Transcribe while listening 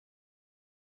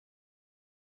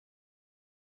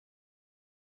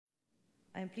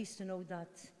I am pleased to know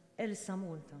that ELSA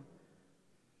Malta,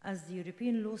 as the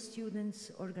European Law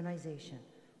Students Organization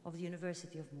of the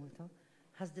University of Malta,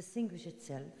 has distinguished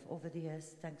itself over the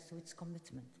years thanks to its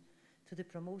commitment to the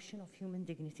promotion of human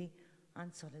dignity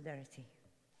and solidarity.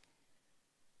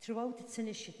 Throughout its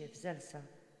initiatives, ELSA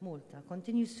Malta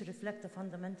continues to reflect a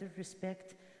fundamental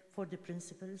respect for the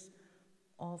principles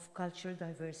of cultural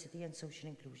diversity and social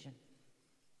inclusion.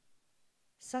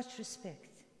 Such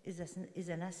respect is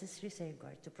a necessary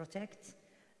safeguard to protect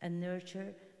and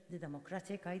nurture the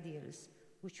democratic ideals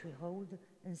which we hold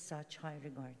in such high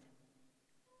regard.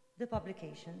 The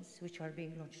publications which are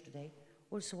being launched today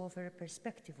also offer a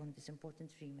perspective on this important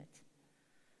remit.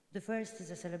 The first is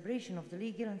a celebration of the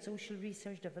legal and social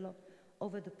research developed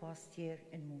over the past year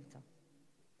in Malta.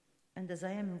 And as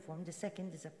I am informed, the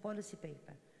second is a policy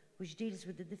paper which deals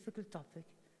with the difficult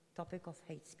topic of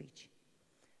hate speech,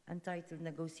 entitled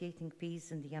Negotiating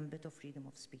Peace in the Ambit of Freedom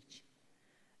of Speech.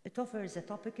 It offers a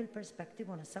topical perspective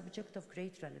on a subject of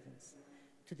great relevance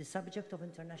to the subject of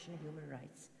international human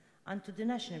rights and to the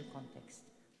national context,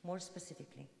 more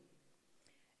specifically.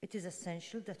 It is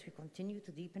essential that we continue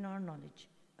to deepen our knowledge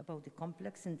about the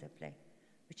complex interplay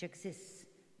which exists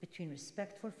between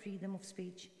respect for freedom of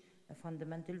speech, a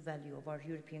fundamental value of our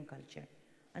European culture,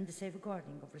 and the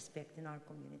safeguarding of respect in our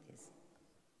communities.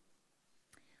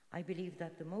 I believe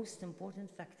that the most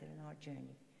important factor in our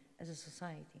journey as a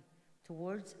society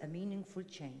towards a meaningful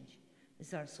change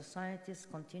is our society's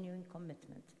continuing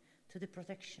commitment to the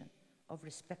protection of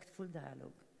respectful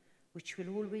dialogue, which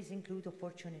will always include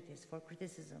opportunities for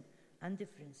criticism and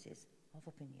differences of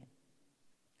opinion.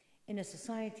 In a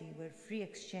society where free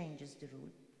exchange is the rule,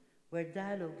 where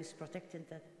dialogue is protected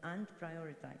and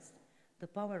prioritized, the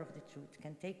power of the truth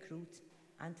can take root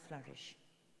and flourish.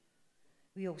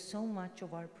 We owe so much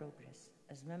of our progress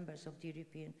as members of the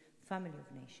European family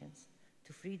of nations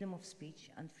to freedom of speech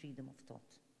and freedom of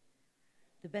thought.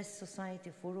 The best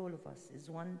society for all of us is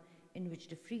one in which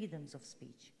the freedoms of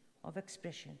speech, of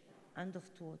expression, and of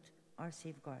thought are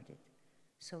safeguarded,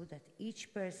 so that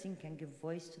each person can give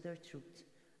voice to their truth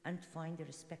and find a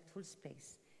respectful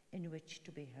space in which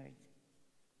to be heard.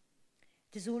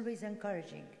 It is always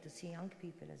encouraging to see young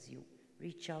people as you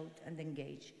reach out and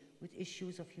engage with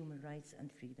issues of human rights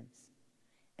and freedoms.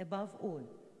 Above all,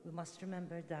 we must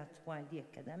remember that while the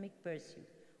academic pursuit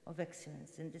of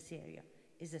excellence in this area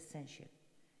is essential,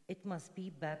 it must be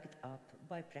backed up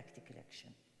by practical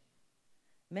action.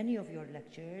 Many of your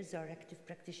lecturers are active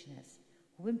practitioners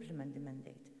who implement the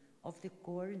mandate of the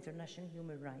core international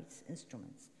human rights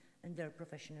instruments in their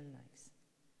professional lives.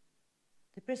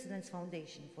 The President's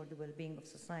Foundation for the Well-Being of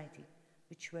Society,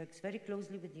 which works very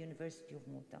closely with the University of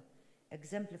Malta,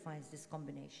 exemplifies this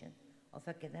combination of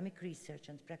academic research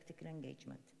and practical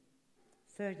engagement.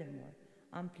 Furthermore,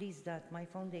 I'm pleased that my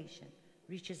foundation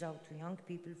reaches out to young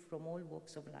people from all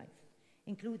walks of life,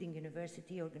 including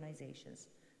university organizations,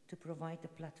 to provide a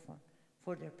platform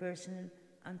for their personal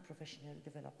and professional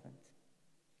development.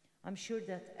 I'm sure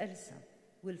that ELSA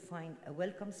will find a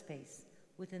welcome space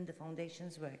within the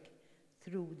Foundation's work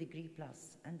through Degree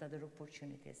Plus and other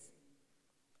opportunities.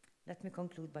 Let me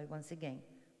conclude by once again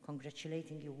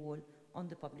congratulating you all on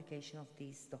the publication of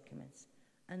these documents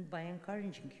and by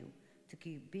encouraging you to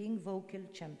keep being vocal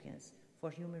champions for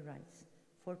human rights,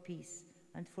 for peace,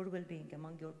 and for well-being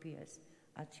among your peers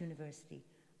at university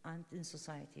and in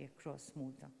society across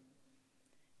Malta.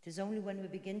 It is only when we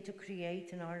begin to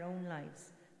create in our own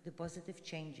lives the positive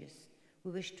changes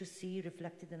we wish to see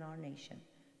reflected in our nation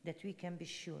that we can be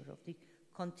sure of the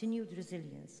continued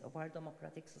resilience of our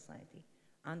democratic society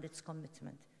and its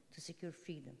commitment to secure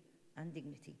freedom and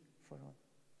dignity for all.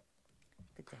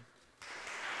 Good day.